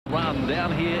round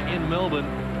down here in Melbourne.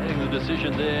 Getting the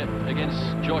decision there against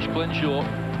Josh Glenshaw.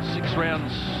 6-round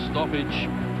stoppage.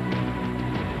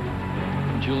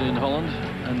 Julian Holland.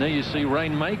 And there you see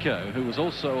Rain Mako, who was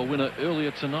also a winner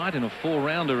earlier tonight in a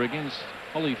 4-rounder against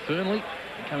Holly Fernley.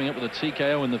 Coming up with a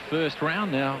TKO in the first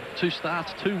round. Now 2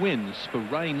 starts, 2 wins for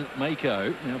Rain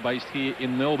Mako, now based here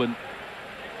in Melbourne.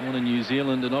 Born in New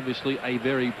Zealand and obviously a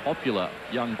very popular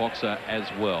young boxer as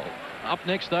well. Up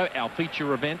next, though, our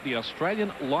feature event. The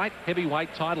Australian light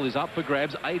heavyweight title is up for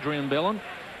grabs. Adrian Bellin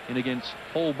in against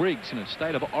Paul Briggs in a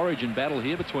state of origin battle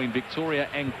here between Victoria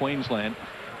and Queensland.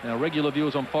 Now, regular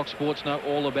viewers on Fox Sports know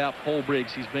all about Paul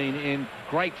Briggs. He's been in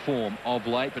great form of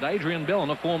late. But Adrian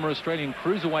Bellin, a former Australian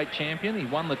cruiserweight champion, he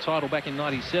won the title back in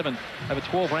 '97 over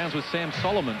 12 rounds with Sam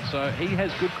Solomon. So he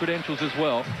has good credentials as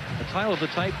well. The tail of the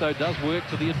tape, though, does work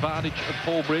to the advantage of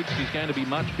Paul Briggs. He's going to be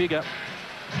much bigger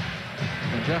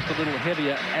and just a little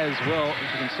heavier as well, as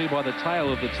you can see by the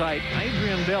tail of the tape.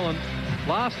 Adrian Bellin,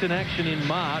 last in action in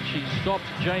March, he stopped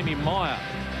Jamie Meyer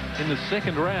in the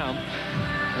 2nd round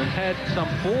and had some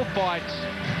 4 fights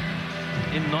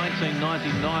in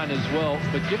 1999 as well.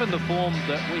 But given the form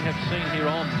that we have seen here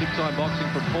on Big Time Boxing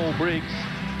from Paul Briggs,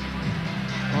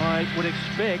 I would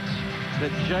expect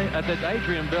that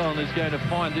Adrian Bellin is going to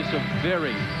find this a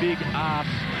very big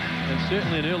ask, and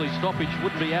certainly an early stoppage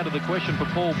wouldn't be out of the question for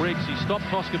Paul Briggs. He stopped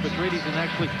Tosca Petridis and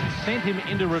actually sent him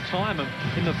into retirement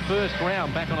in the 1st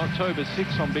round back on October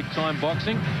 6th on Big Time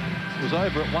Boxing. It was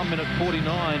over at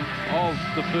 1:49 of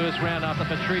the 1st round after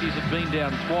Petridis had been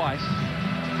down twice.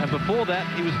 And before that,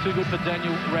 he was too good for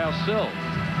Daniel Rousseau,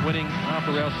 winning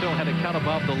after Rousseau had a cut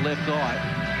above the left eye.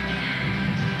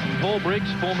 And Paul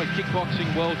Briggs, former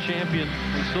kickboxing world champion,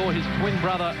 we saw his twin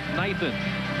brother Nathan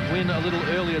win a little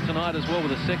earlier tonight as well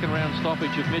with a 2nd round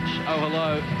stoppage of Mitch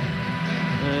O'Hallow.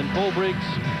 And Paul Briggs,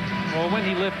 well, when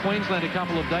he left Queensland a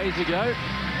couple of days ago,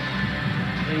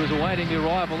 he was awaiting the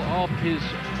arrival of his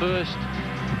 1st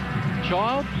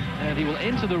child, and he will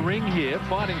enter the ring here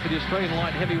fighting for the Australian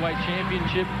Light Heavyweight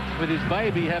Championship with his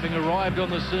baby having arrived on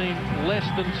the scene less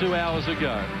than 2 hours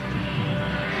ago.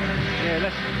 Yeah,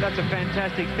 that's a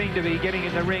fantastic thing to be getting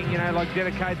in the ring, you know, like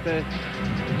dedicate the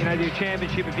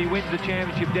championship. If he wins the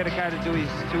championship, dedicated to his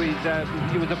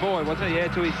he was a boy, wasn't he? Yeah,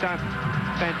 to his son.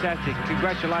 Fantastic.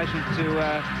 Congratulations to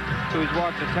his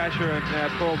wife Natasha and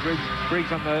Paul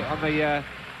Briggs on the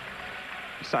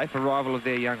safe arrival of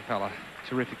their young fella.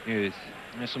 Terrific news.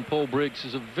 Yes, and Paul Briggs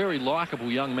is a very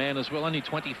likeable young man as well, only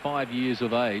 25 years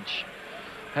of age,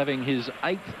 having his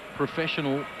 8th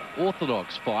professional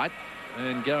orthodox fight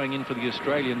and going in for the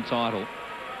Australian title.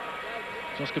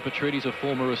 Tosca Petridis, a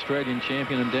former Australian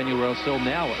champion, and Daniel Rousseau,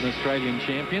 now an Australian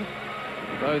champion.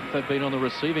 Both have been on the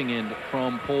receiving end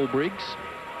from Paul Briggs.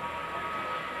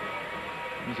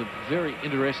 He's a very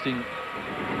interesting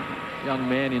young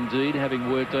man indeed, having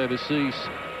worked overseas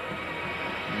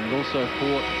and also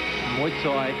fought Muay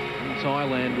Thai in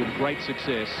Thailand with great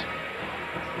success.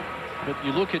 But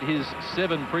you look at his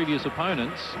 7 previous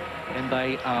opponents and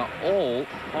they are all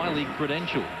highly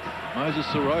credentialed. Moses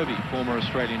Sorovi, former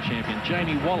Australian champion.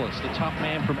 Jamie Wallace, the tough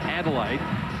man from Adelaide,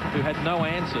 who had no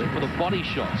answer for the body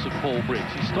shots of Paul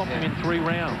Briggs. He stopped him in 3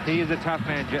 rounds. He is a tough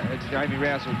man,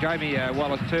 Jamie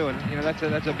Wallace too, and you know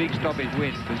that's a big stoppage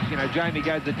win, because you know Jamie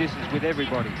goes the distance with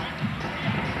everybody.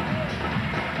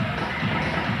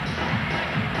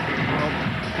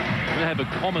 They have a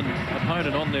common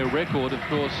opponent on their record. Of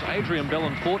course, Adrian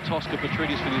Bellin fought Tosca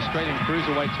Petridis for the Australian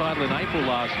cruiserweight title in April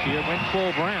last year. Went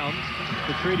 12 rounds.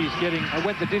 Petridis getting...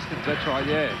 went the distance, that's right,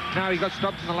 yeah. No, he got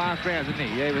stopped in the last round, didn't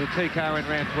he? Yeah, it was a TKO in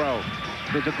round 12.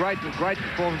 It was a great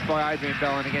performance by Adrian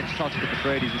Bellin against Tosca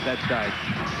Petridis at that stage.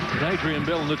 And Adrian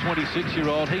Bellin, the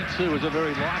 26-year-old, he too is a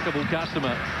very likeable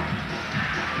customer.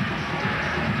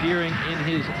 Appearing in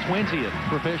his 20th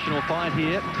professional fight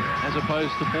here, as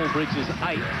opposed to Paul Briggs'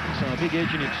 8th. So a big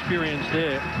edge in experience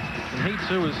there. And he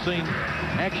too has seen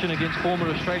action against former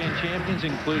Australian champions,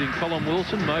 including Colin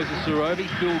Wilson, Moses Sorovi,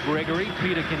 Phil Gregory,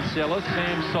 Peter Kinsella,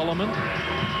 Sam Solomon.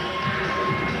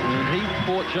 And he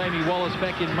fought Jamie Wallace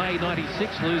back in May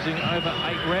 '96, losing over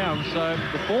 8 rounds. So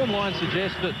the form line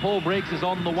suggests that Paul Briggs is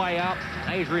on the way up.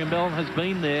 Adrian Bellin has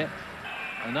been there.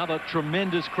 Another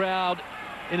tremendous crowd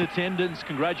in attendance.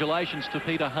 Congratulations to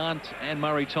Peter Hunt and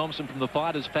Murray Thompson from the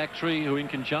Fighters Factory, who in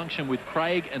conjunction with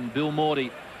Craig and Bill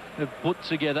Morty have put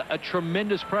together a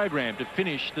tremendous program to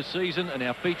finish the season, and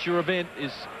our feature event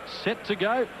is set to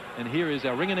go. And here is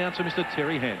our ring announcer, Mr.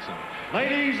 Terry Hansen.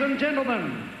 Ladies and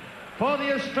gentlemen, for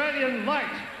the Australian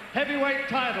light heavyweight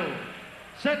title,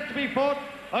 set to be fought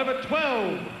over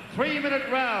 12 3-minute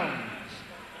rounds,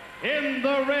 in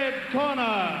the red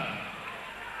corner,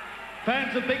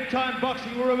 Fans of big-time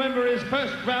boxing will remember his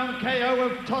first-round KO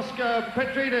of Tosca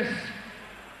Petridis.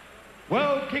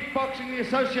 World Kickboxing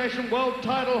Association world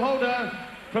title holder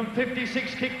from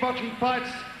 56 kickboxing fights,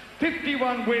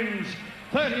 51 wins,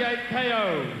 38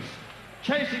 KOs.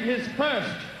 Chasing his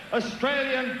first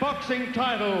Australian boxing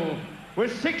title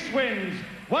with 6 wins,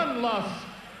 1 loss,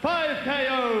 5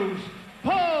 KOs,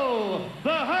 Paul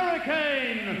the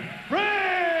Hurricane Briggs!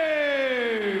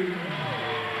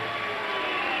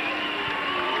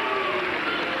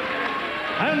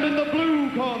 And in the blue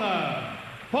corner,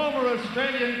 former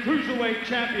Australian cruiserweight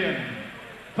champion.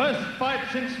 First fight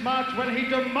since March when he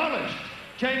demolished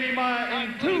Jamie Meyer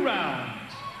in 2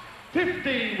 rounds.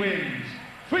 15 wins,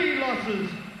 3 losses,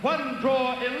 1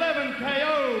 draw, 11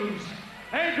 KOs.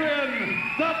 Adrian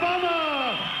the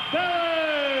Bomber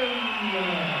Bellin!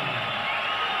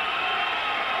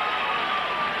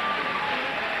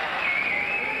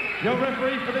 Your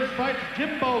referee for this fight,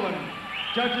 Jim Boland.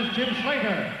 Judges Jim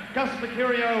Slater, Gus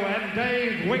Mercurio, and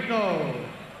Dave Wignall.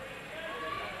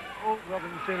 Well,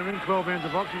 welcome to Centremen, 12 rounds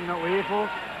of boxing, you know what we're here for,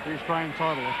 the Australian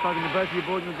title. I've spoken to both of you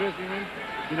boys in the dressing room,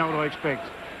 you know what I expect.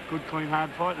 Good, clean, hard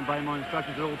fight, and obey my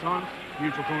instructions at all times.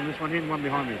 Neutral corner this one in, one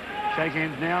behind me. Shake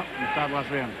hands now, and start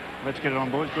last round. Let's get it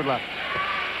on, boys. Good luck.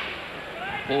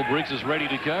 Paul Briggs is ready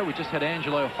to go. We just had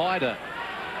Angelo Hyder,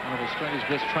 one of Australia's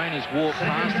best trainers, walk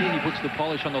past here. He puts the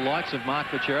polish on the likes of Mark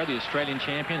Vaccaro, the Australian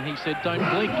champion. He said, don't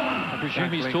blink. I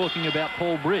presume he's talking about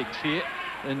Paul Briggs here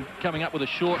and coming up with a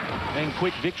short and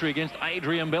quick victory against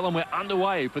Adrian Bellin. We're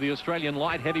underway for the Australian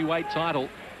light heavyweight title.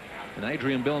 And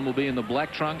Adrian Bellin will be in the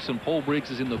black trunks and Paul Briggs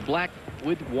is in the black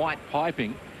with white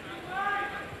piping.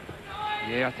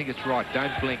 Yeah, I think it's right.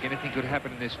 Don't blink. Anything could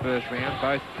happen in this first round.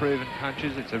 Both proven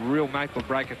punches. It's a real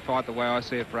make-or-break-it fight the way I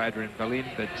see it for Adrian Bellin.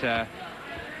 But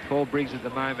Paul Briggs at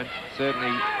the moment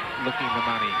certainly looking the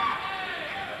money.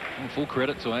 And full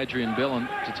credit to Adrian Bellin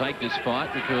to take this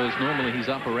fight because normally he's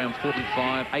up around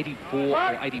 45, 84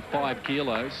 or 85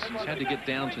 kilos. He's had to get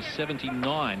down to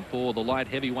 79 for the light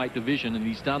heavyweight division, and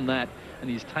he's done that, and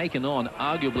he's taken on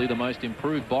arguably the most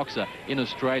improved boxer in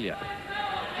Australia.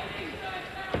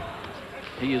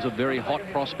 He is a very hot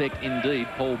prospect indeed,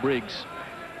 Paul Briggs.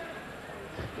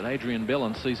 But Adrian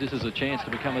Bellin sees this as a chance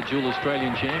to become a dual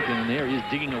Australian champion, and there he is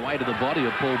digging away to the body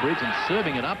of Paul Briggs and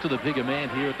serving it up to the bigger man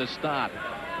here at the start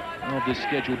of this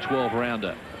scheduled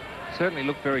 12-rounder. Certainly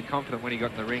looked very confident when he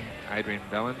got in the ring, Adrian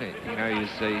Bellin. You know,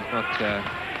 he's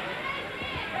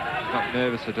not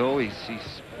nervous at all. He's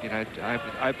you know,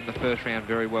 opened the first round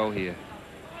very well here.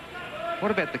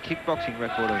 What about the kickboxing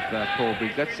record of Paul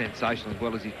Briggs? That's sensational, as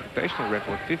well as his professional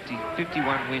record.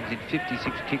 51 wins in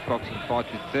 56 kickboxing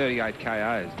fights with 38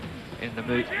 KOs in the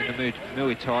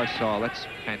Muay Thai style. That's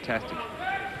fantastic.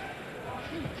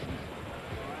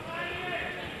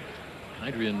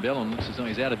 Adrian Bellin looks as though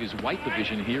he's out of his weight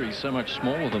division here. He's so much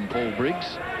smaller than Paul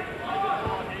Briggs.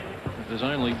 There's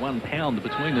only 1 pound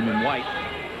between them in weight.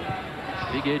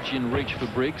 Big edge in reach for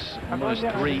Briggs, almost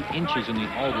 3 inches in the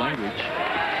old language.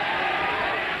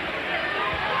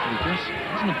 He just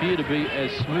doesn't appear to be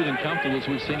as smooth and comfortable as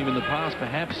we've seen him in the past.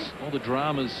 Perhaps all the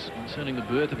dramas concerning the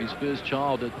birth of his first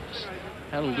child had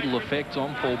had a little effect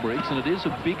on Paul Briggs, and it is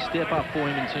a big step up for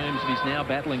him in terms of he's now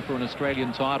battling for an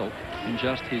Australian title in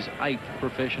just his 8th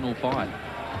professional fight.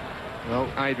 Well,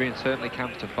 Adrian certainly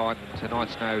comes to fight, and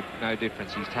tonight's no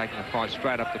difference. He's taking the fight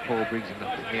straight up to Paul Briggs in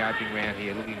the opening round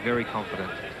here, looking very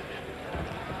confident.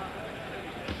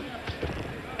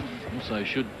 Also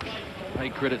should pay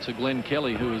credit to Glenn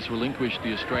Kelly, who has relinquished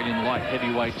the Australian light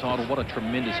heavyweight title. What a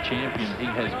tremendous champion he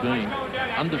has been.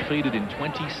 Undefeated in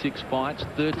 26 fights,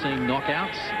 13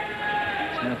 knockouts.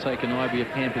 He's now taken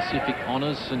IBF Pan Pacific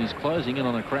honours and is closing in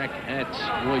on a crack at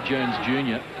Roy Jones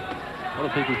Jr. A lot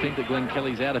of people think that Glenn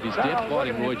Kelly's out of his depth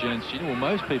fighting Roy Jones Jr. Well,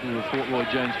 most people would have thought Roy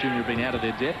Jones Jr. had been out of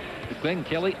their depth. But Glenn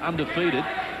Kelly, undefeated,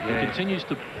 he continues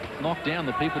to knock down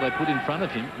the people they put in front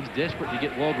of him. He's desperate to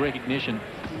get world recognition,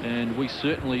 and we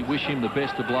certainly wish him the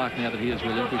best of luck now that he has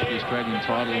relinquished the Australian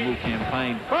title and will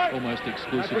campaign almost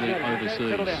exclusively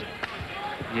overseas.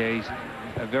 Yeah, he's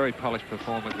a very polished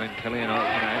performer, Glenn Kelly, and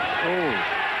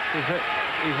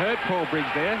he hurt Paul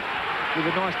Briggs there with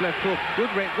a nice left hook. Good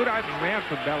opening round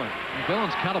from Bellin. And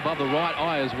Bellin's cut above the right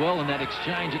eye as well in that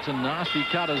exchange. It's a nasty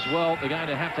cut as well. They're going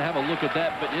to have a look at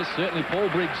that. But yes, certainly Paul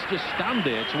Briggs just stunned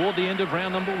there toward the end of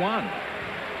round number 1.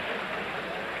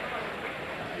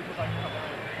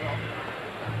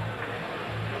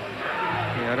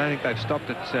 Yeah, I don't think they've stopped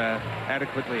it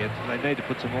adequately. They need to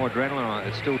put some more adrenaline on it.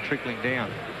 It's still trickling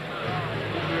down.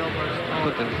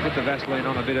 Put the Vaseline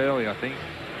on a bit early, I think.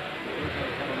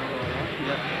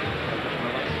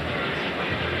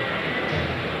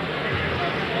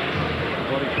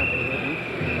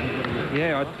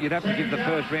 Yeah, you'd have to give the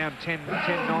first round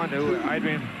 10-9 to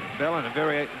Adrian Bellin. A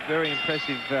very, very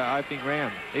impressive opening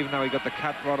round. Even though he got the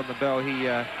cut right on the bell, he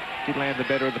did land the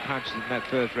better of the punches in that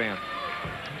first round.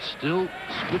 Still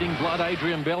spitting blood,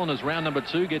 Adrian Bellin, as round number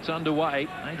 2 gets underway.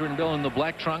 Adrian Bellin in the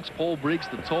black trunks, Paul Briggs,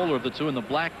 the taller of the two, in the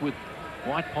black with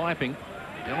white piping.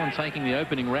 Bellin taking the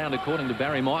opening round, according to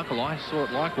Barry Michael. I saw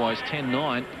it likewise,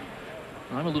 10-9.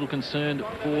 I'm a little concerned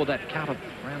for that cut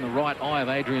around the right eye of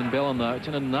Adrian Bellin, though. It's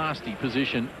in a nasty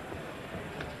position.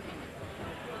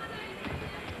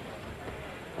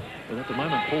 But at the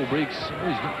moment, Paul Briggs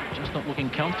is just not looking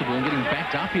comfortable and getting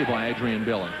backed up here by Adrian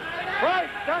Bellin. Right,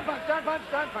 don't punch, don't punch,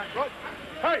 don't punch. Right.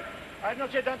 Hey, I have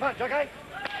not said don't punch, okay?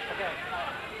 Okay.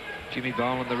 Jimmy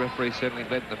Boland, the referee, certainly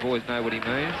letting the boys know what he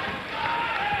means.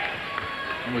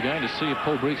 And we're going to see if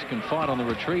Paul Briggs can fight on the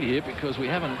retreat here, because we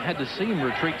haven't had to see him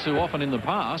retreat too often in the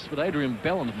past, but Adrian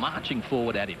Bellin's marching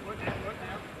forward at him.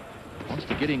 Wants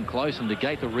to get in close and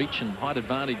negate the reach and height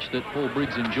advantage that Paul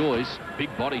Briggs enjoys. Big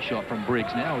body shot from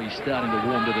Briggs. Now he's starting to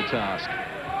warm to the task.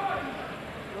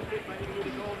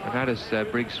 I notice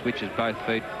Briggs switches both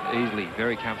feet easily,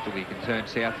 very comfortably. He can turn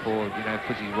southpaw, you know,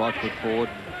 puts his right foot forward.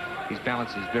 His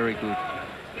balance is very good.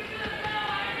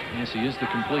 Yes, he is the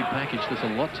complete package. There's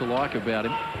a lot to like about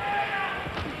him.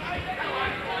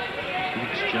 Good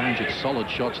exchange of solid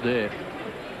shots there.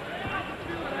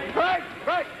 Break,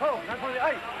 break, Paul, don't punch it.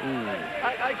 Hey,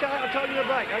 okay, I told you to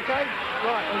break, okay?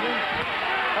 Right, okay,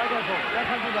 Paul, don't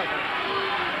punch the break.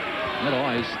 That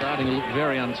eye is starting to look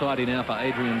very untidy now for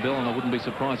Adrian Bellin. I wouldn't be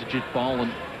surprised if Jit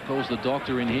Boland calls the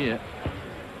doctor in here.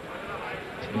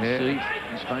 You can see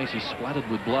his face is splattered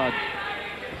with blood.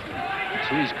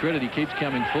 To his credit, he keeps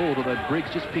coming forward, although Briggs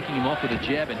just picking him off with a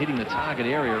jab and hitting the target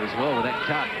area as well with that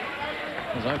cut.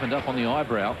 Has opened up on the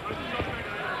eyebrow.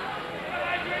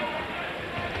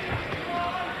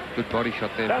 Good body shot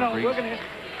there from Briggs. Working here.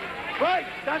 Right,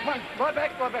 don't punch. Right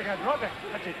back, right back.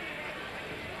 That's it.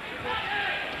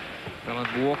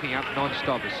 Bellin walking up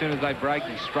non-stop. As soon as they break,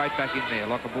 he's straight back in there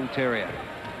like a bull terrier.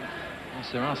 Yes,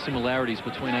 there are similarities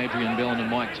between Adrian Bellin and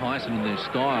Mike Tyson in their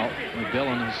style.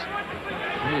 Bellin has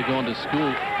really gone to school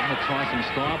on the Tyson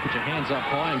style. Put your hands up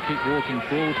high and keep walking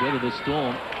forward, weather the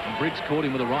storm. And Briggs caught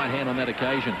him with a right hand on that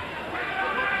occasion.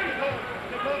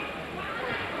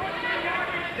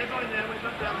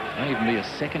 May even be a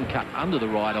second cut under the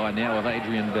right eye now of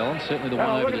Adrian Bellin. Certainly the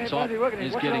one over the top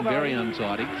is getting very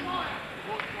untidy.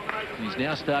 He's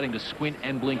now starting to squint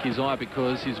and blink his eye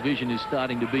because his vision is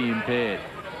starting to be impaired.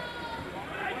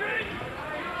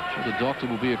 I'm sure the doctor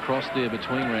will be across there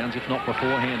between rounds, if not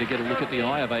beforehand, to get a look at the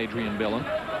eye of Adrian Bellin.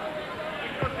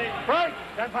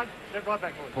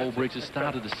 Paul Briggs has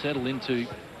started to settle into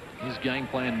his game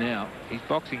plan now. He's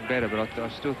boxing better, but I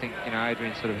still think, you know,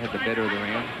 Adrian sort of had the better of the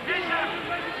round.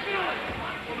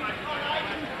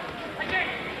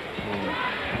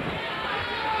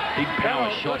 Big power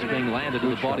shots being landed to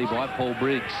the body by Paul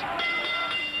Briggs.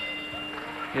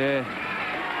 Yeah.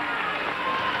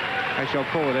 Actually,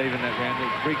 I'll call it even that round.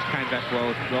 Briggs came back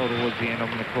well towards the end. I'm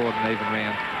going to call it an even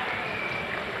round.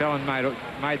 Bellin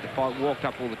made the fight, walked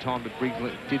up all the time, but Briggs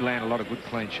did land a lot of good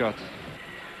clean shots.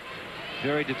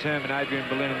 Very determined Adrian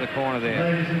Bellin in the corner there.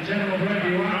 Ladies and gentlemen,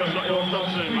 everyone,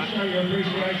 show your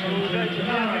appreciation to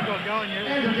tonight.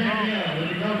 And to Danielle, will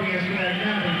be helping us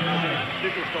magnanimously tonight.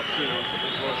 This will stop soon.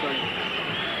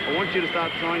 I want you to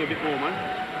start throwing a bit more, mate.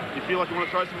 You feel like you want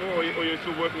to throw some more, or you're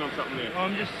still working on something there?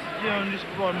 I'm just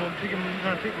riding more,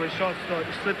 trying to pick my shots, like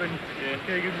slipping. Yeah.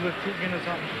 Give it a kick in or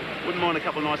something. Wouldn't mind a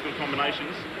couple of nice little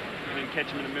combinations, and then catch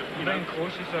them in the middle. Being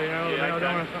cautious, so, you know, yeah, I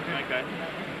don't want to fucking... Okay.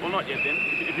 Well, not yet then.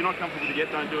 If you're not comfortable with it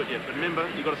yet, don't do it yet. But remember,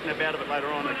 you've got to snap out of it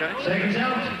later on, okay? Seconds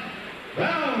out.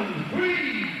 Round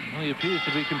 3. Well, he appears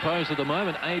to be composed at the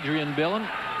moment. Adrian Bellin,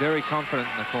 very confident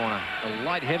in the corner. The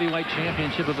light heavyweight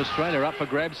championship of Australia up for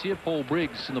grabs here. Paul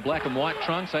Briggs in the black and white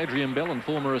trunks. Adrian Bellin,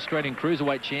 former Australian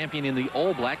cruiserweight champion, in the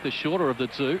all black, the shorter of the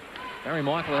two. Barry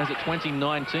Michael has it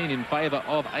 20-19 in favour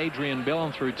of Adrian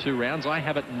Bellin through 2 rounds. I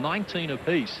have it 19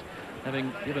 apiece,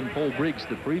 having given Paul Briggs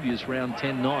the previous round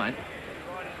 10-9.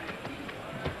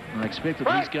 I expect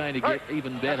that he's going to get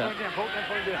even better.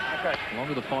 The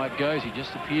longer the fight goes, he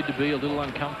just appeared to be a little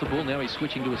uncomfortable. Now he's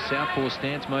switching to a southpaw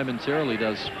stance momentarily,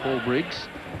 does Paul Briggs.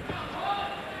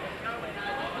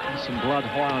 There's some blood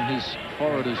high on his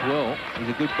forehead as well. He's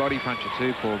a good body puncher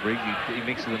too, Paul Briggs. He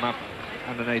mixes them up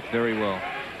underneath very well.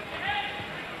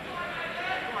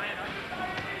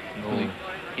 Really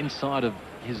inside of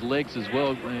his legs as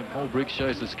well. Paul Briggs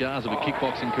shows the scars of a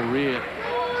kickboxing career.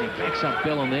 As he backs up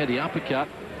Bellin there, the uppercut.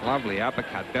 Lovely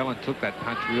uppercut. Bellin took that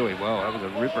punch really well. That was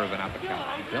a ripper of an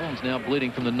uppercut. Bellin's now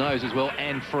bleeding from the nose as well,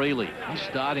 and freely. He's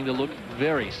starting to look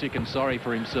very sick and sorry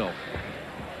for himself.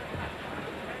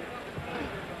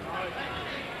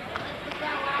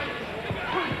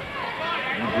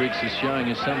 Briggs is showing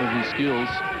us some of his skills,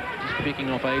 just picking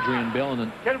off Adrian Bellin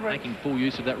and making full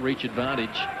use of that reach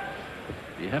advantage.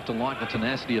 You have to like the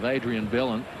tenacity of Adrian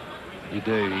Bellin. You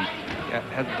do. He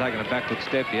hasn't taken a backward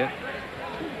step yet.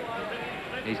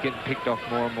 He's getting picked off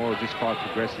more and more as this fight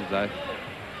progresses, though.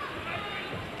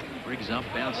 Briggs up,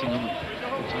 bouncing on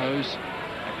the toes.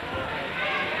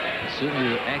 Certainly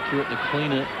the accurate, the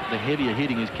cleaner, the heavier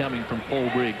hitting is coming from Paul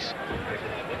Briggs.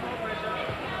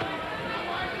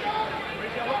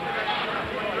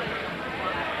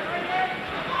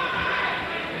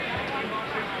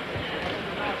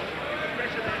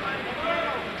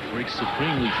 Briggs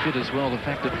supremely fit as well. The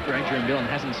fact that Adrian Bellin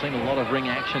hasn't seen a lot of ring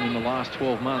action in the last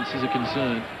 12 months is a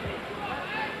concern.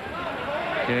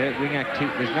 Yeah, ring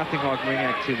activity. There's nothing like ring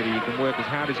activity. You can work as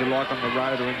hard as you like on the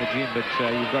road or in the gym, but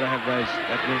you've got to have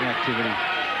that ring activity.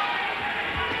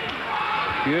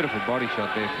 Beautiful body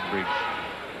shot there from Briggs.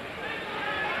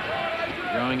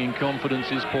 Growing in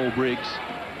confidence is Paul Briggs.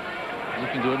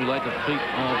 Looking to emulate the feat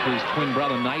of his twin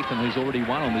brother Nathan, who's already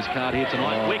won on this card here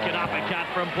tonight. Wicked uppercut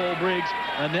from Paul Briggs,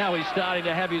 and now he's starting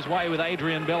to have his way with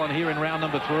Adrian Bellin here in round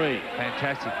number 3.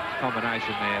 Fantastic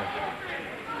combination there.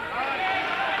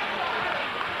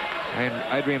 And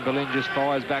Adrian Bellin just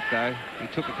fires back, though. He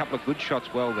took a couple of good shots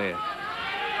well there.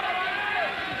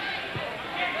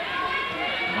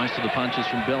 Most of the punches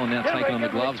from Bellin now taken on the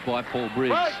gloves by Paul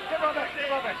Briggs. Step right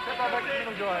back,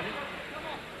 middle drive.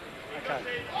 Okay.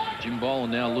 Jim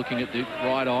Boland now looking at the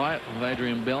right eye of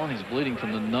Adrian Bellin. He's bleeding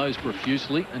from the nose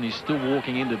profusely, and he's still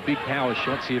walking into big power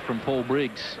shots here from Paul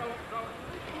Briggs.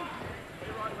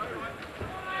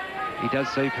 He does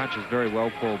see punches very well,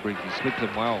 Paul Briggs. He slips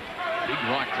them well. Big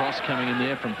right cross coming in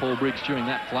there from Paul Briggs during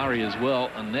that flurry as well.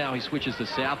 And now he switches to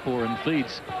southpaw and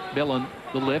feeds Bellin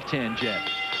the left-hand jab.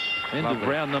 End of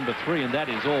round number 3, and that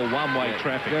is all one-way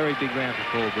traffic. Very big round for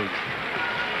Paul Briggs.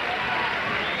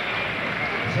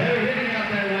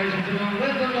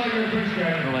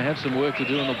 Well, they have some work to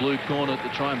do in the blue corner to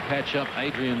try and patch up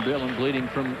Adrian Bellin, bleeding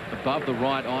from above the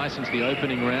right eye since the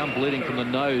opening round, bleeding from the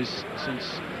nose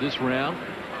since this round.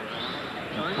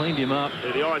 And cleaned him up.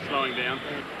 Yeah, the eye's slowing down.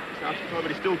 But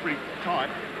he's still pretty tight.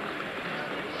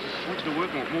 I want you to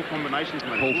work more combinations,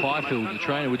 mate. Paul Fifield, the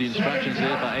trainer, with the instructions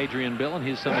there for Adrian Bellin.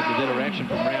 Here's some of the better action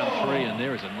from round 3, and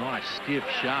there is a nice, stiff,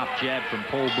 sharp jab from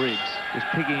Paul Briggs. Just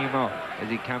picking him off as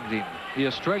he comes in. The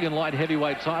Australian light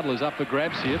heavyweight title is up for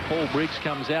grabs here. Paul Briggs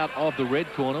comes out of the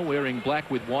red corner wearing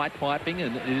black with white piping,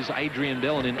 and it is Adrian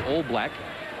Bellin in all black.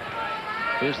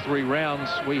 First 3 rounds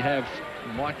we have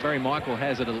Barry Michael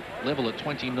has at a level at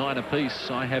 29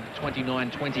 apiece. I have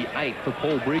 29-28 for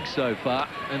Paul Briggs so far,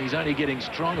 and he's only getting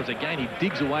stronger. Again, he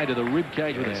digs away to the rib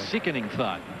cage with a sickening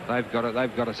thud. They've got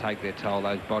to take their toll,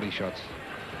 those body shots.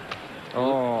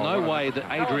 Oh, no way that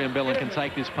Adrian Bellin can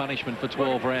take this punishment for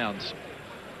 12 rounds.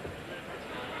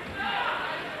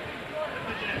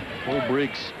 Paul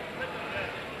Briggs,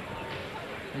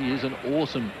 he is an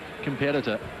awesome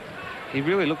competitor. He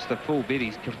really looks the full bit.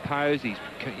 He's composed. His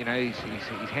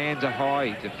hands are high.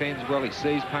 He defends well. He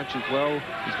sees punches well.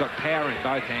 He's got power in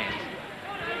both hands.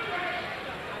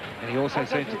 And he also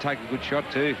seems to take a good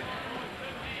shot too,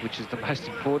 which is the most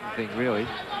important thing, really.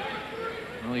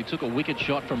 Well, he took a wicked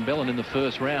shot from Bellin in the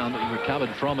first round. He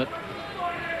recovered from it.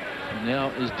 And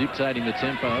now is dictating the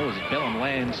tempo as Bellin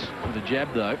lands with a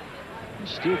jab, though, and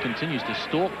still continues to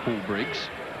stalk Paul Briggs.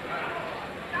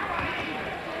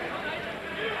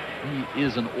 He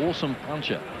is an awesome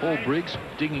puncher. Paul Briggs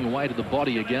digging away to the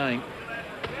body again.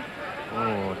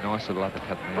 Oh, nice little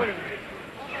uppercut there.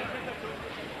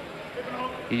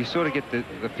 You sort of get the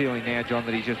feeling now, John,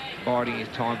 that he's just biding his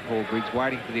time, Paul Briggs,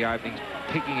 waiting for the openings,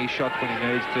 picking his shots when he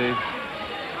needs to.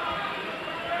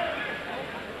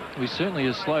 He certainly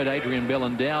has slowed Adrian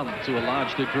Bellin down to a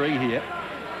large degree here.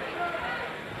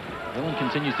 Bellin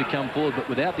continues to come forward, but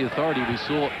without the authority we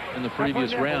saw in the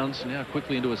previous rounds. Now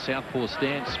quickly into a southpaw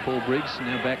stance. Paul Briggs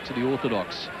now back to the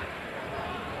orthodox.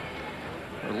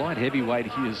 The light heavyweight,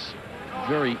 he is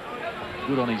very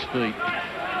good on his feet.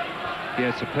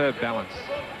 Yeah, superb balance.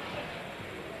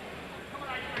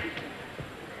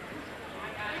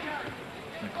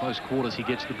 In close quarters, he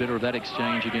gets the better of that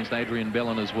exchange against Adrian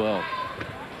Bellin as well.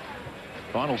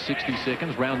 Final 60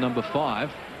 seconds, round number 5.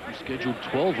 Scheduled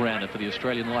 12-rounder for the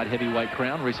Australian light heavyweight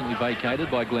crown, recently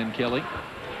vacated by Glenn Kelly.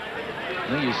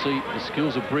 There you see the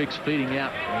skills of Briggs feeding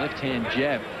out a left-hand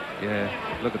jab. Yeah,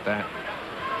 look at that.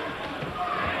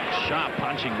 Sharp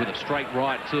punching with a straight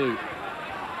right too.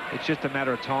 It's just a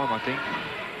matter of time, I think.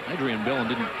 Adrian Bellin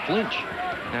didn't flinch.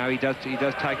 No, he does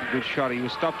take a good shot. He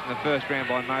was stopped in the first round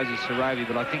by Moses Sarabi,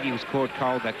 but I think he was caught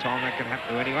cold that time. That can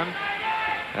happen to anyone.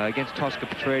 Against Tosca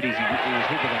Petrides, he was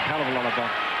hit with a hell of a lot of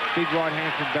bombs. Big right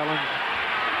hand from Bellin.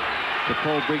 to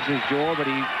Paul Briggs' jaw, but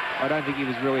I don't think he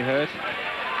was really hurt.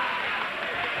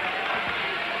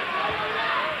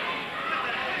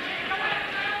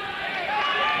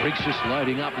 Briggs just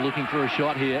loading up, looking for a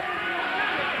shot here.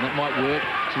 And that might work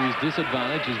to his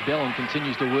disadvantage as Bellin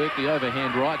continues to work the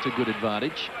overhand right to good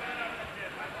advantage.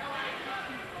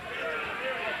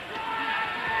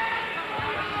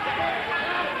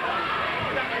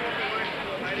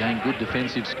 Again, good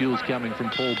defensive skills coming from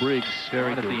Paul Briggs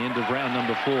right at the end of round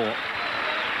number 4.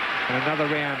 And another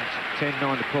round,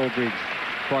 10-9 to Paul Briggs,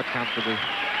 quite comfortably.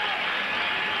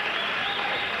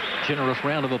 Generous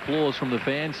round of applause from the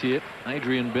fans here.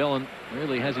 Adrian Bellin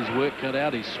really has his work cut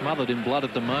out. He's smothered in blood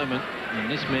at the moment. And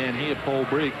this man here, Paul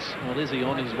Briggs, well, is he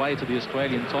on his way to the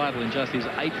Australian title in just his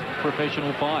 8th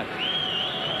professional fight?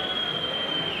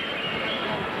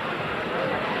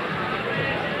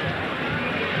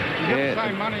 Yeah,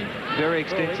 very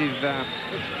extensive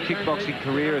kickboxing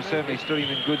career has certainly stood him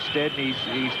in good stead. And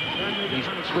he's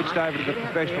switched over to the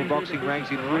professional boxing ranks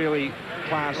in really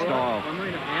class style.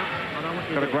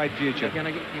 Got a great future.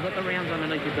 You've got the rounds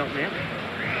underneath your belt now.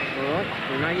 All right.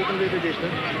 You know you can do the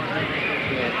distance.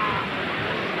 Yeah.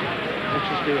 Let's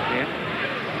just do it now.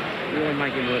 Really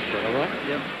make him work for it, all right?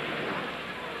 Yep.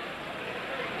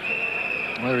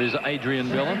 There is Adrian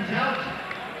Bellin,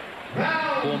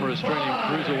 former Australian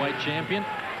cruiserweight champion.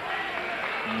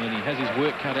 And then he has his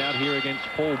work cut out here against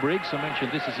Paul Briggs. I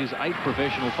mentioned this is his 8th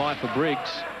professional fight for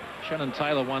Briggs. Shannon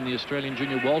Taylor won the Australian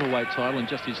junior welterweight title in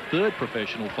just his 3rd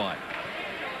professional fight.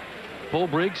 Paul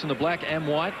Briggs in the black and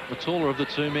white, the taller of the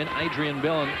two men. Adrian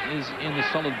Bellin is in the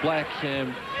solid black.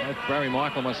 Both Barry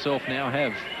Michael and myself now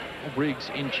have Paul Briggs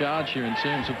in charge here in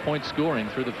terms of point scoring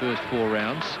through the first 4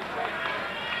 rounds.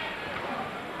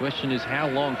 Question is, how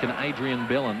long can Adrian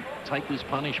Bellin take this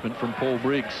punishment from Paul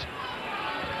Briggs?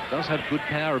 Does have good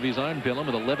power of his own, Bellin,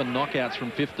 with 11 knockouts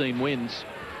from 15 wins.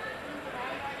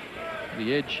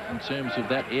 The edge in terms of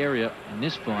that area in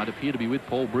this fight appear to be with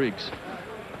Paul Briggs.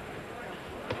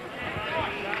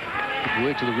 Good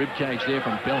work to the rib cage there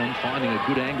from Bellin, finding a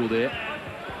good angle there,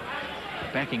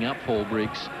 backing up Paul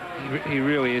Briggs. He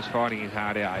really is fighting his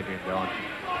heart out, Adrian Bellin.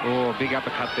 Oh, big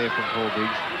uppercut there from Paul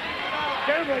Briggs.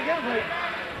 Get him.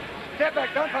 Step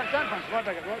back, don't punch. Right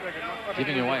back.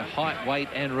 Giving away height, weight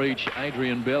and reach,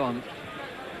 Adrian Bellin.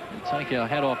 We'll take our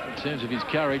hat off in terms of his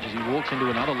courage as he walks into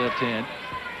another left hand.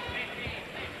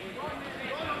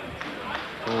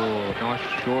 Oh, nice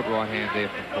short right hand there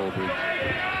from Paul Briggs.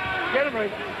 Get him,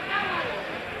 Reed.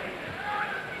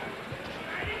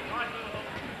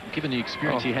 Given the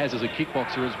experience he has as a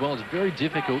kickboxer as well, it's very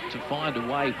difficult to find a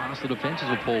way past the defences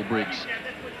of Paul Briggs.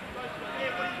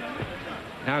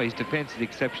 No, his defence is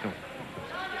exceptional.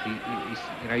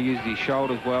 He uses his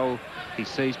shoulders well. He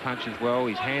sees punches well.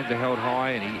 His hands are held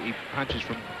high, and he punches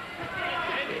from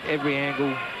every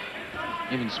angle.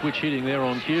 Even switch hitting there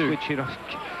on cue. Switch hit on.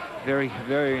 Very,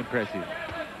 very impressive.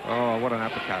 Oh, what an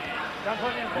uppercut.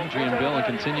 Adrian Bellin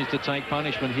continues to take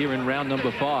punishment here in round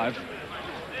number 5.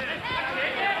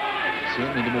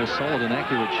 Certainly the more solid and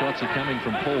accurate shots are coming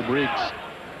from Paul Briggs.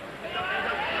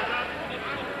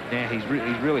 Now he's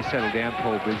really settled down,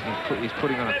 Paul Briggs. He's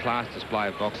putting on a class display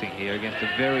of boxing here against a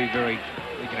very, very,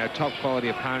 top quality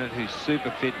opponent who's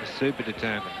super fit and super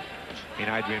determined in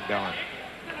Adrian Bellin.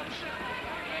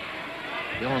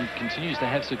 Bellin continues to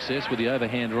have success with the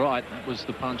overhand right. That was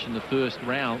the punch in the first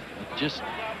round. It just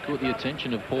caught the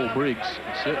attention of Paul Briggs.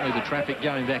 Certainly the traffic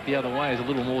going back the other way is a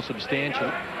little more substantial.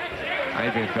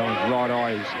 Adrian Bellin's right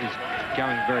eye is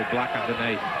going very black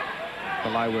underneath,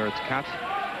 below where it's cut.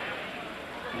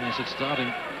 Yes, it's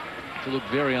starting to look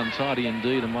very untidy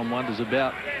indeed, and one wonders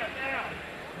about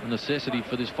the necessity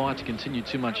for this fight to continue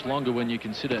too much longer when you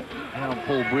consider how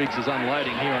Paul Briggs is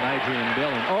unloading here on Adrian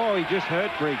Bellin. Oh, he just hurt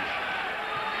Briggs.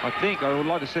 I think, I would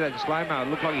like to see that in slow-mo. It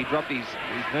looked like he dropped his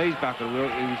knees back. He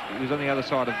was on the other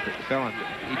side of Bellin.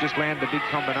 He just landed a big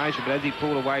combination, but as he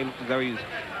pulled away, it looked as though he was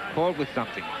caught with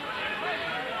something.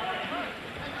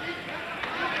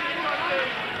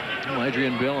 Well,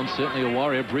 Adrian Bellin, certainly a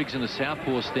warrior. Briggs in a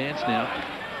southpaw stance now.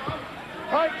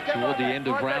 Toward the end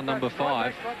of round number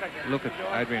 5. Look at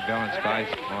Adrian Bellin's face.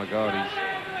 My God, he's...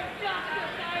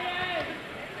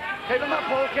 Keep him up,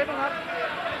 Paul. Keep him up.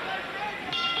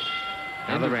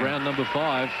 End of round number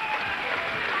 5.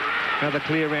 Another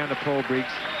clear round to Paul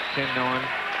Briggs. 10-9.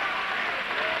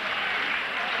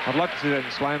 I'd like to see that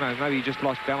in slow-mo. Maybe he just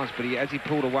lost balance, but as he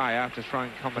pulled away after throwing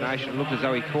a combination, it looked as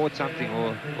though he caught something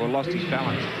or lost his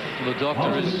balance. Well, the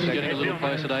doctor is getting a little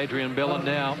closer to Adrian Bellin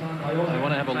now. They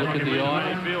want to have a look at the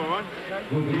eye. Feel all right?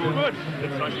 Feel good.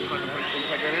 It's nice to take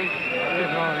that in.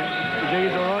 His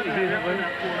ears all right? His ears not bleeding?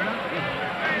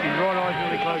 His right eye's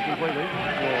really close completely.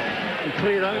 Yeah. You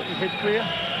clear though, your head clear.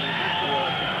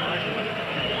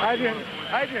 Adrian.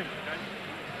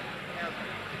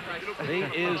 He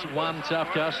is one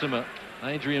tough customer,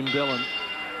 Adrian Bellin.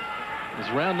 As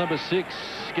round number 6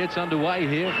 gets underway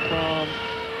here from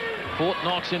Fort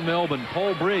Knox in Melbourne.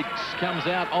 Paul Briggs comes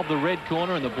out of the red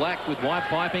corner in the black with white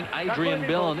piping. Adrian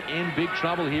Bellin in big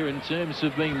trouble here in terms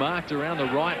of being marked around the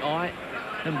right eye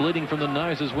and bleeding from the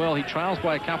nose as well. He trails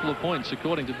by a couple of points,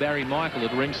 according to Barry Michael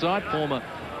at ringside, former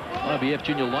IBF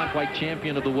junior lightweight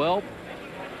champion of the world.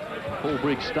 Paul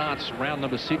Briggs starts round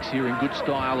number 6 here in good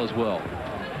style as well.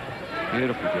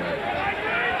 Beautiful game.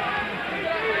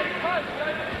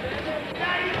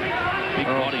 Big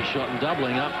body shot and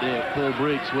doubling up there. Paul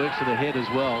Briggs works to the head as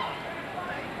well.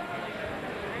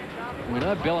 We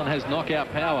know Bellin has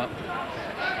knockout power.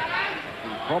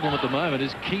 The problem at the moment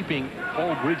is keeping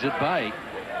Paul Briggs at bay.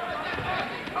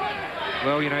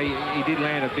 Well, you know, he did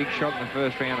land a big shot in the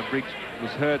first round, and Briggs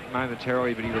was hurt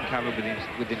momentarily, but he recovered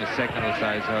within a second or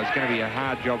so. So it's going to be a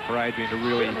hard job for Adrian to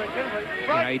really, you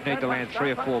know, he'd need to land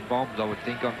 3 or 4 bombs, I would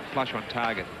think, on flush on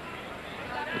target.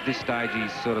 At this stage,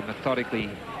 he's sort of methodically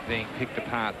being picked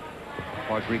apart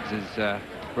by Briggs's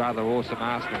rather awesome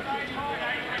arsenal.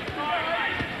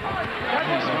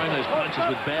 He's throwing those punches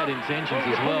with bad intentions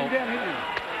as well.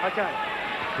 Okay.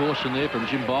 Caution there from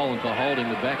Jim Boland for holding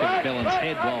the back of Bellin's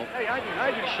head while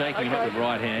shaking him up with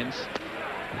right hands.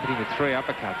 Hit him with 3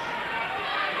 uppercuts.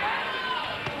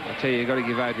 I tell you, you've got to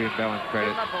give Adrian Bellin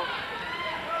credit.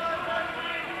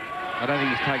 I don't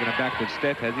think he's taken a backward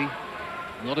step, has he?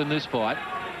 Not in this fight.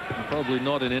 And probably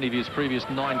not in any of his previous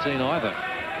 19 either.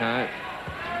 No.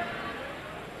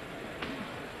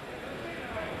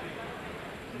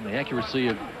 And the accuracy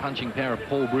of punching power of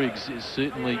Paul Briggs is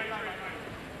certainly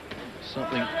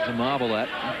something to marvel at.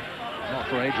 Not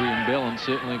for Adrian Bellin,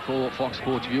 certainly for Fox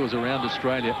Sports viewers around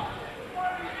Australia.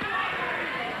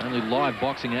 Only live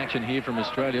boxing action here from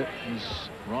Australia is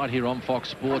right here on Fox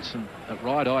Sports, and that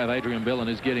right eye of Adrian Bellin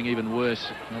is getting even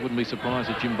worse. I wouldn't be surprised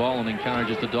if Jim Boland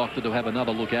encourages the doctor to have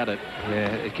another look at it.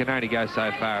 Yeah, it can only go so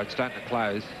far. It's starting to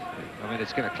close. I mean,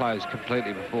 it's going to close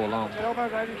completely before long.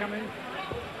 Elbows, Adrian, come in.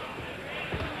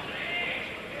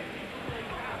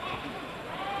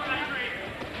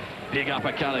 Big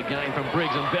uppercut again from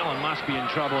Briggs, and Bellin must be in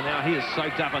trouble now. He has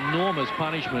soaked up enormous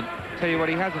punishment. Tell you what,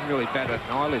 he hasn't really batted an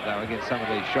eyelid, though, against some of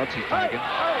these shots he's taken.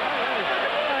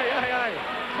 Hey.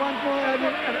 One more,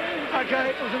 Adrian.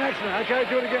 Okay, it was an accident. Okay,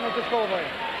 do it again, I'll disqualify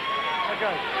you.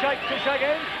 Okay, shake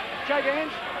hands. Shake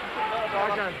hands.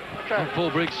 Okay. Paul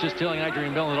Briggs just telling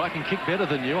Adrian Bellin that I can kick better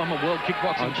than you. I'm a world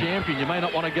kickboxing champion. You may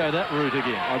not want to go that route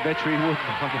again. I bet you he wouldn't.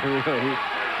 Really.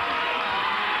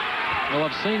 Well,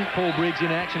 I've seen Paul Briggs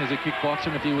in action as a kickboxer,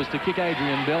 and if he was to kick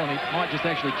Adrian Bellin, he might just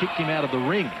actually kick him out of the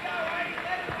ring.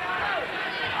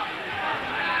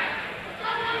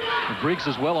 Briggs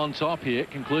is well on top here,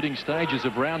 concluding stages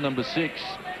of round number 6.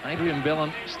 Adrian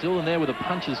Bellin still in there with a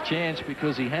puncher's chance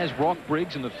because he has rocked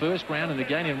Briggs in the first round and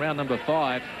again in round number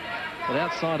 5. But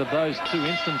outside of those 2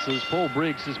 instances, Paul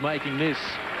Briggs is making this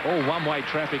all one-way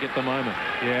traffic at the moment.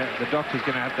 Yeah, the doctor's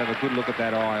going to have a good look at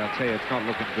that eye. I'll tell you, it's not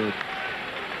looking good.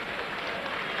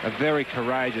 A very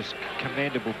courageous,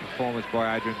 commendable performance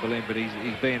by Adrian Bellin, but he's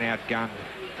being outgunned.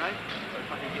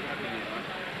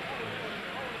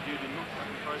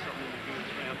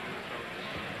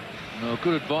 Well,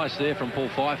 good advice there from Paul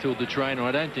Fifield, the trainer.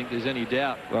 I don't think there's any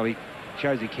doubt. Well, he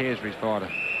shows he cares for his fighter.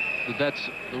 But that's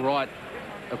the right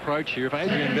approach here. If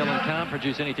Adrian Bellin can't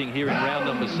produce anything here in round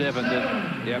number 7,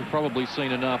 then you've probably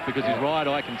seen enough, because his right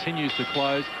eye continues to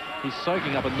close. He's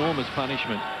soaking up enormous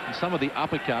punishment. And some of the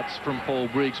uppercuts from Paul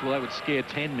Briggs, well, they would scare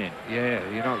 10 men. Yeah,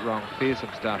 you're not wrong. Fearsome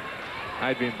stuff.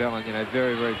 Adrian Bellin, you know,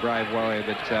 very, very brave warrior,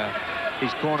 but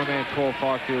his corner man, Paul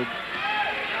Fifield,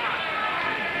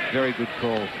 very good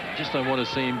call. Just don't want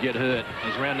to see him get hurt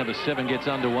as round number 7 gets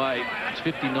underway. It's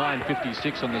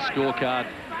 59-56 on the scorecard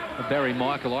for Barry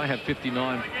Michael. I have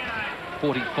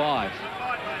 59-45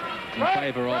 in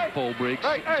favour of Paul Briggs.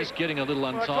 Just getting a little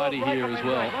untidy here as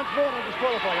well.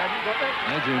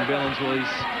 Adrian Bellin, well,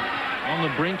 he's on the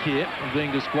brink here of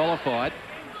being disqualified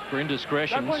for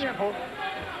indiscretions.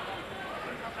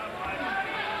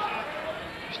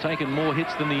 He's taken more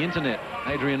hits than the internet,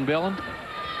 Adrian Bellin.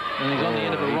 And he's on the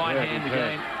end of a right hand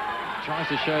again. Tries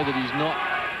to show that he's not.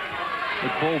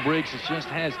 But Paul Briggs just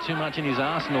has too much in his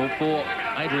arsenal for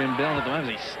Adrian Bellin at the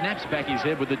moment. He snaps back his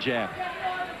head with the jab.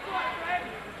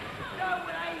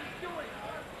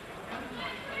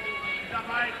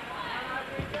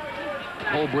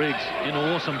 Paul Briggs in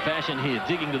awesome fashion here,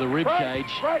 digging to the rib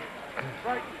cage.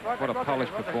 What a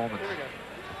polished performance.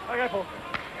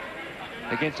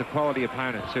 Against a quality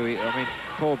opponent too. I mean,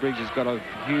 Paul Briggs has got a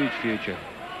huge future.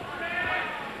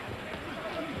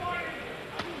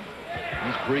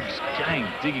 Briggs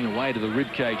again digging away to the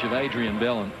ribcage of Adrian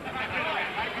Bellin.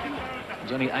 It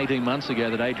was only 18 months ago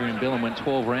that Adrian Bellin went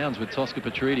 12 rounds with Tosca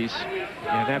Petridis.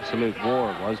 Yeah, an absolute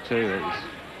war it was too. It was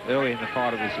early in the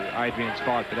fight, it was Adrian's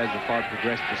fight, but as the fight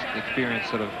progressed, the experience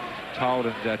sort of told,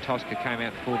 and Tosca came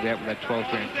out and pulled out with that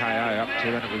 12th round KO up to,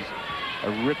 and it was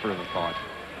a ripper of a fight.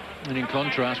 And in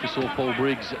contrast, we saw Paul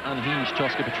Briggs unhinge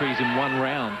Tosca Petridis in 1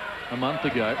 round a month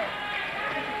ago.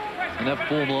 And that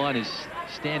form line is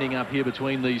standing up here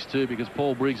between these two, because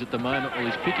Paul Briggs at the moment, well,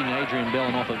 he's picking Adrian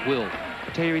Bellin off at will. I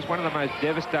tell you, he's one of the most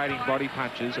devastating body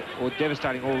punchers, or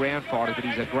devastating all-round fighter, but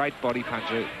he's a great body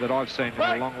puncher that I've seen in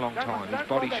a long, long time. His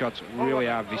body shots really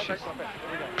are vicious.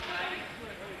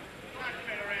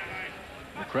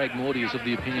 Well, Craig Morty is of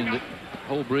the opinion that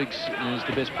Paul Briggs is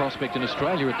the best prospect in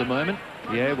Australia at the moment.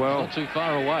 Yeah, well, not too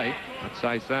far away. I'd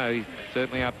say so. He's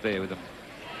certainly up there with them.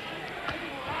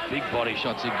 Big body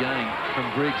shots again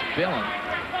from Briggs. Bellin,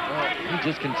 well, he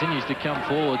just continues to come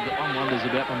forward. One wonders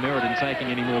about the merit in taking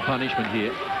any more punishment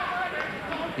here.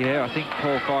 Yeah, I think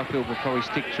Paul Fifield will probably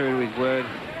stick true to his word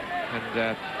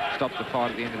and stop the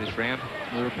fight at the end of this round.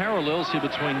 There are parallels here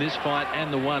between this fight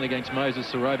and the one against Moses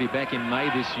Sorovi back in May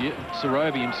this year.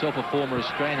 Sorovi, himself a former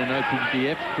Australian and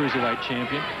OPBF cruiserweight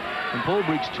champion. And Paul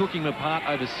Briggs took him apart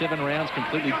over 7 rounds,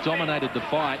 completely dominated the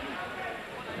fight.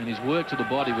 And his work to the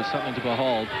body was something to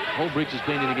behold. Paul Briggs has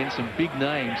been in against some big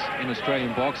names in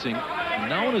Australian boxing. And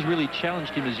no one has really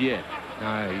challenged him as yet.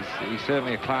 No, he's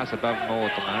certainly a class above them all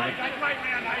at the moment.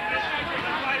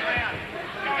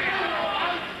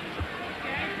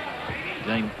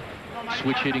 Again,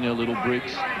 switch hitting a little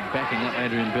Briggs, backing up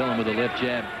Adrian Bellin with a left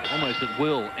jab, almost at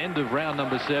will. End of round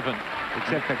number 7.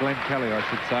 Except for Glenn Kelly, I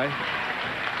should say.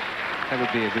 That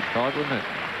would be a good fight, wouldn't it?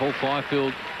 Paul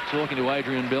Fifield talking to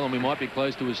Adrian Bellin. We might be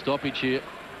close to a stoppage here.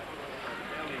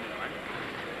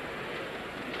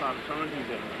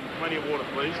 Plenty of water,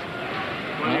 please.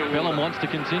 Bellin wants to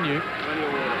continue. Plenty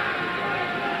of water.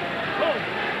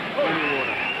 Plenty of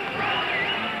water.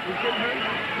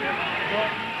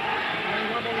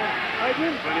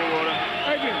 Adrian? Plenty of water.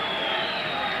 Adrian?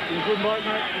 You're a good mate,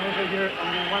 mate.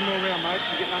 I'm doing 1 more round, mate.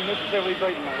 You're getting unnecessarily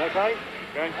beaten, mate, okay?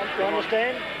 Okay. You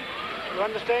understand? You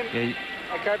understand?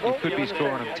 Yeah, okay, Paul? you could be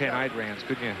scoring them 10-8 rounds,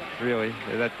 couldn't you? Really?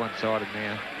 They're that one-sided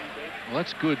now. Well,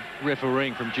 that's good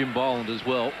refereeing from Jim Boland as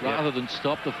well. Rather than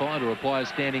stop the fight or apply a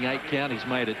standing 8 count, he's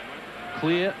made it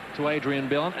clear to Adrian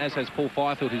Bellin, as has Paul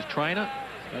Fifield, his trainer.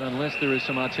 And unless there is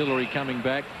some artillery coming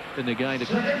back, then they're going to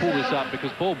pull this up,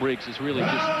 because Paul Briggs is really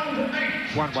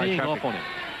just one-way traffic off on him.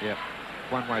 Yeah,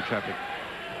 one-way traffic.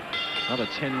 Another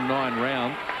 10-9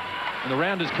 round. And the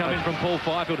round is coming from Paul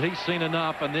Fifield. He's seen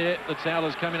enough, and there the towel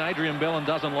is coming. Adrian Bellin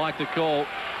doesn't like the call.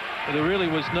 But there really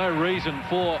was no reason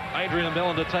for Adrian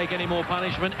Bellin to take any more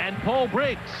punishment. And Paul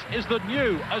Briggs is the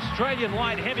new Australian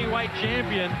light heavyweight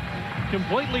champion,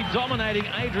 completely dominating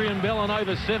Adrian Bellin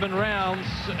over 7 rounds.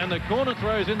 And the corner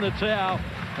throws in the towel.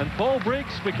 And Paul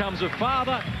Briggs becomes a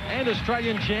father and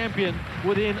Australian champion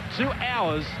within 2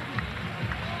 hours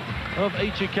of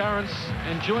each occurrence,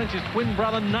 and joins his twin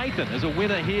brother Nathan as a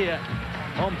winner here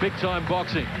on Big Time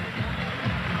Boxing.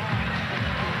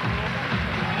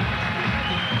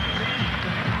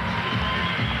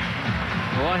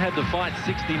 Well, I had the fight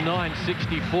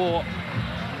 69-64.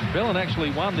 Bellin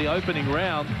actually won the opening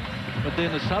round, but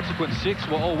then the subsequent 6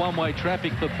 were all one-way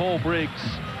traffic for Paul Briggs.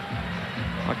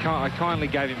 I kindly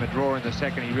gave him a draw in the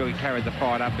second. He really carried the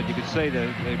fight up, but you could see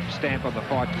the stamp of the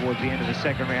fight towards the end of the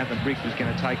second round that Briggs was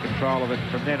going to take control of it.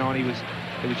 From then on, it was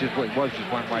just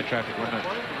one-way traffic, wasn't it?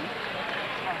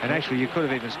 And actually, you could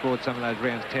have even scored some of those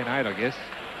rounds 10-8, I guess.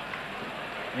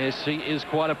 Yes, he is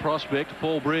quite a prospect,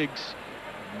 Paul Briggs.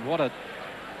 What a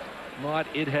night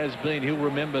it has been. He'll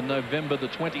remember November the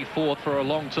 24th for a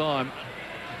long time.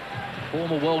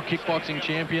 Former world kickboxing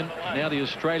champion, now the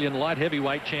Australian light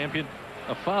heavyweight champion.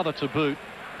 A father to boot,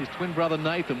 his twin brother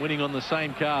Nathan winning on the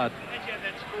same card.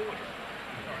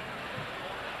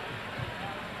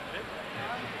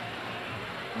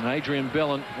 And Adrian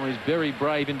Bellin, well, he's very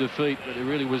brave in defeat, but there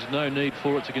really was no need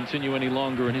for it to continue any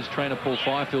longer, and his trainer Paul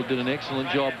Fifield did an excellent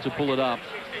job to pull it up.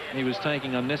 He was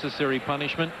taking unnecessary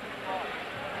punishment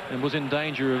and was in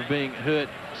danger of being hurt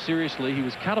seriously. He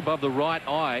was cut above the right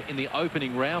eye in the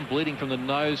opening round, bleeding from the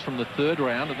nose from the 3rd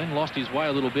round, and then lost his way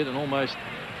a little bit and almost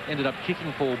ended up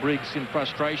kicking Paul Briggs in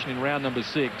frustration in round number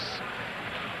 6.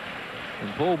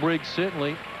 And Paul Briggs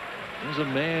certainly is a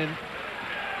man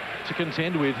to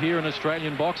contend with here in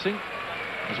Australian boxing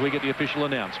as we get the official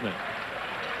announcement.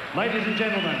 Ladies and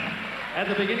gentlemen, at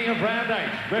the beginning of round 8,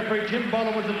 referee Jim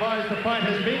Boland was advised the fight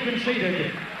has been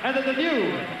conceded and that the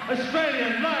new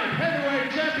Australian light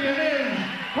heavyweight champion is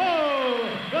Paul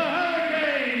the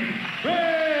Hurricane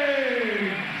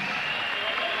Briggs.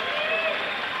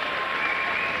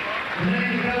 The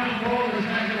name of Paul is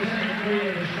National Secretary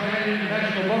of the Australian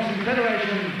National Boxing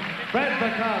Federation, Brad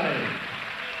Bacali.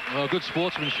 Well, good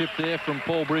sportsmanship there from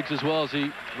Paul Briggs as well as he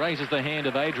raises the hand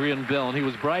of Adrian Bellin. He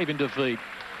was brave in defeat.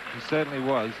 He certainly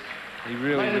was. He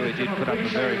really did put up a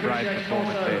very brave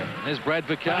performance there. There's Brad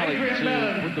Bacali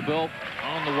to put the belt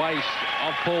on the waist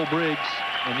of Paul Briggs,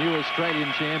 the new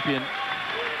Australian champion.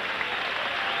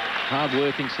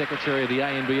 Hard-working secretary of the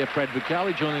ANBF, Brad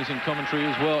Bacali, joining us in commentary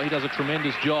as well. He does a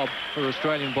tremendous job for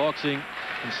Australian boxing,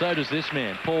 and so does this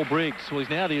man, Paul Briggs. Well, he's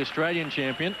now the Australian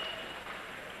champion.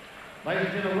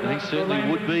 And he certainly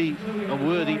would be a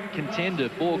worthy contender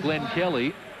for Glenn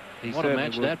Kelly. What a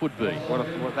match that would be.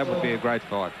 That would be a great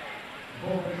fight.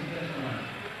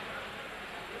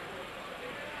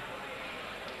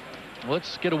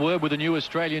 Let's get a word with the new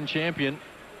Australian champion,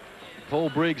 Paul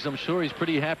Briggs. I'm sure he's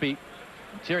pretty happy.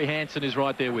 Terry Hansen is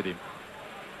right there with him.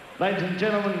 Ladies and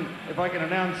gentlemen, if I can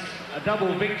announce a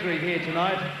double victory here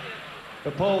tonight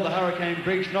for Paul the Hurricane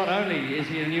Briggs. Not only is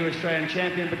he a new Australian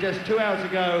champion, but just 2 hours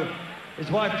ago, his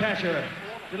wife Tasha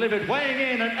delivered,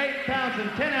 weighing in at 8 pounds and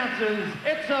 10 ounces,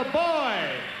 it's a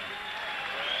boy!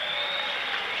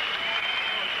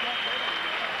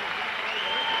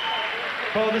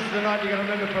 Paul, this is the night you're going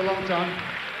to remember for a long time.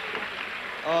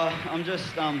 I'm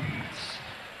just,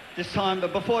 this time,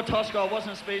 but before Tosca, I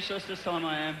wasn't speechless. This time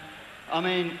I am. I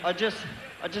mean, I just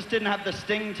didn't have the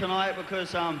sting tonight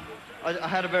because I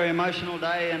had a very emotional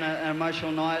day and an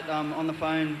emotional night on the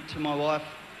phone to my wife.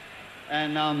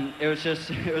 And it was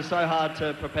so hard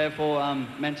to prepare for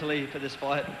mentally for this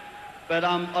fight. But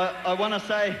I want to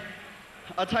say,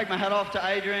 I take my hat off to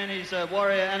Adrian. He's a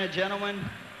warrior and a gentleman.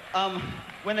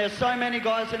 When there's so many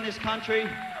guys in this country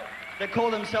that call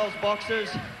themselves boxers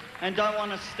and don't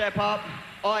want to step up,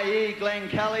 i.e. Glenn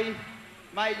Kelly,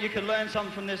 mate, you can learn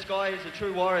something from this guy. He's a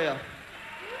true warrior.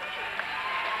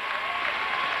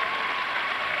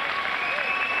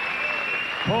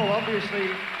 Paul, obviously,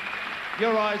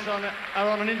 your eyes are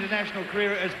on an international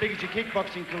career as big as your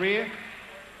kickboxing career.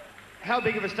 How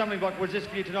big of a stumbling block was this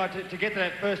for you tonight to get to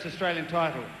that first Australian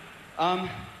title?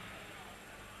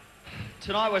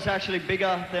 Tonight was actually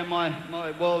bigger than my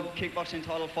world kickboxing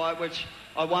title fight, which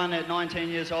I won at 19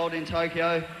 years old in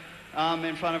Tokyo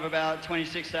in front of about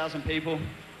 26,000 people.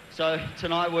 So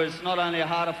tonight was not only a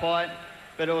harder fight,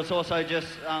 but it was also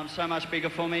just so much bigger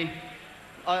for me.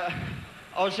 I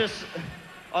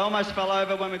almost fell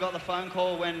over when we got the phone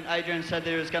call when Adrian said that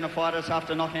he was going to fight us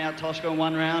after knocking out Tosca in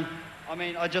 1 round. I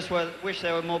mean, I just wish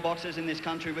there were more boxers in this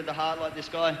country with the heart like this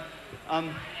guy.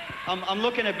 I'm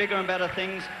looking at bigger and better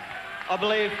things. I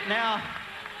believe now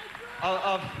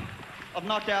I've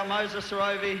knocked out Moses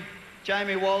Sorovi,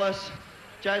 Jamie Wallace,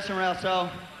 Jason Rousseau,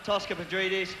 Tosca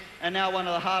Pedridis, and now one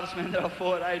of the hardest men that I've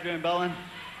fought, Adrian Bellin.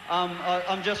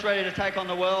 I'm just ready to take on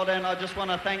the world, and I just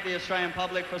want to thank the Australian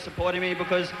public for supporting me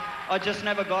because I just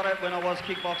never got it when I was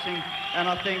kickboxing, and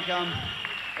I think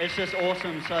it's just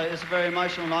awesome. So it's a very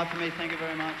emotional night for me. Thank you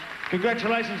very much.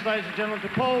 Congratulations, ladies and gentlemen, to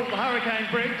Paul the Hurricane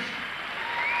Briggs.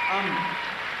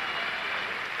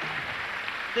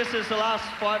 This is the last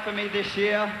fight for me this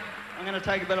year. I'm going to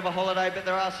take a bit of a holiday, but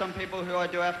there are some people who I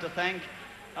do have to thank.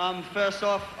 First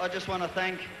off, I just want to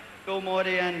thank Bill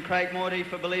Morty and Craig Morty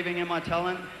for believing in my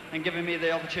talent and giving me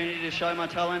the opportunity to show my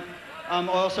talent. I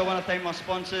also want to thank my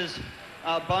sponsors.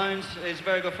 Bones is a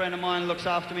very good friend of mine, looks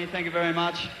after me. Thank you very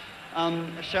much.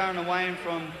 Sharon and Wayne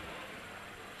from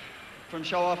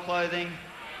Show Off Clothing.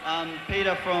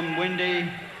 Peter from Windy.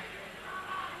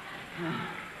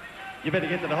 You better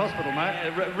get to the hospital,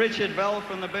 mate. Richard Bell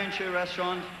from the Boon Shoe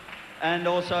Restaurant. And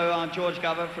also George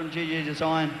Govett from GG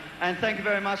Design. And thank you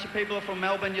very much. The people are from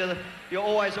Melbourne. You're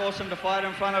always awesome to fight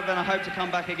in front of, and I hope to come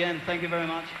back again. Thank you very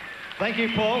much. Thank you,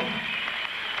 Paul.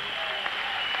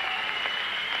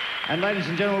 And ladies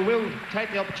and gentlemen, we'll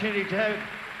take the opportunity to have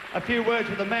a few words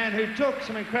with a man who took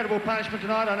some incredible punishment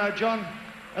tonight. I know John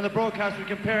and the broadcast were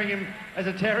comparing him as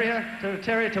a terrier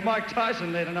to Mike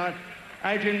Tyson there tonight.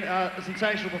 Adrian, a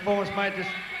sensational performance, mate. Just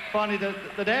finally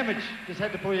the damage just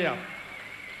had to pull you up.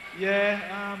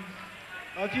 Yeah,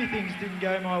 a few things didn't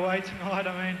go my way tonight.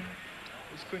 I mean,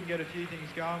 just couldn't get a few things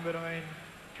going, but I mean,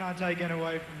 can't take it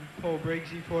away from Paul Briggs.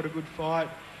 He fought a good fight.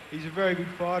 He's a very good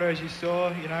fighter, as you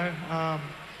saw, you know.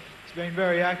 He's been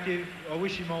very active. I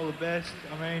wish him all the best.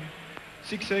 I mean,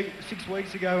 six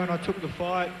weeks ago when I took the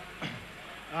fight,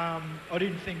 I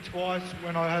didn't think twice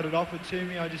when I had it offered to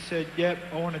me. I just said, yep,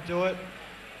 I want to do it,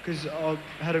 because I've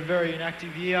had a very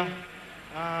inactive year.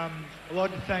 I'd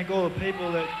like to thank all the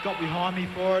people that got behind me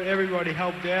for it. Everybody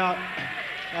helped out.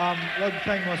 I'd like to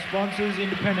thank my sponsors,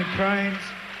 Independent Cranes,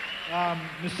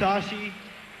 Musashi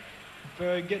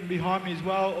for getting behind me as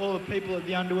well, all the people at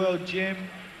the Underworld gym,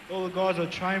 all the guys I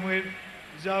train with,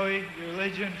 Zoe, you're a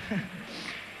legend.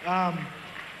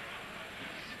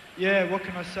 Yeah, what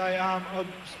can I say? I'd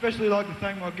especially like to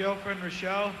thank my girlfriend,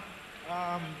 Rochelle.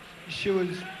 She was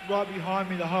right behind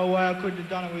me the whole way. I couldn't have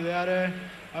done it without her.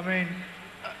 I mean,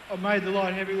 I made the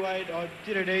light heavyweight. I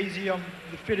did it easy. I'm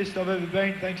the fittest I've ever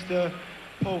been, thanks to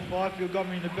Paul Fifield. Got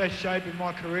me in the best shape in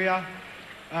my career.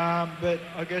 But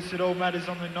I guess it all matters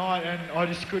on the night, and I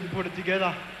just couldn't put it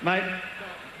together. Mate,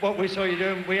 what we saw you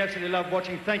doing, we absolutely love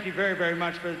watching. Thank you very, very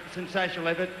much for sensational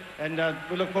effort, and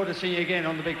we look forward to seeing you again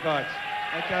on the big fights.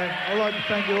 Okay, I'd like to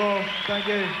thank you all. Thank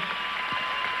you.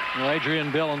 Well,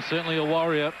 Adrian Bellin, certainly a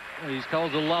warrior. He's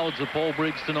called the loads of Paul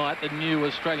Briggs tonight, the new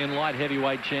Australian light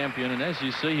heavyweight champion. And as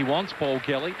you see, he wants Paul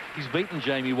Kelly. He's beaten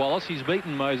Jamie Wallace. He's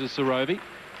beaten Moses Sorovi.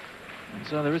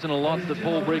 So there isn't a lot that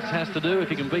Paul Briggs has to do if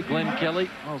he can beat Glenn Kelly.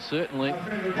 Well, certainly.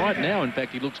 Right now, in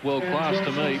fact, he looks world-class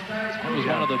to me. That was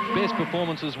one of the best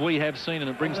performances we have seen, and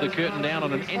it brings the curtain down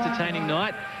on an entertaining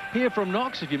night. Here from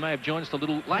Knox, if you may have joined us a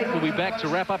little late, we'll be back to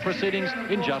wrap up proceedings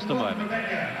in just a moment.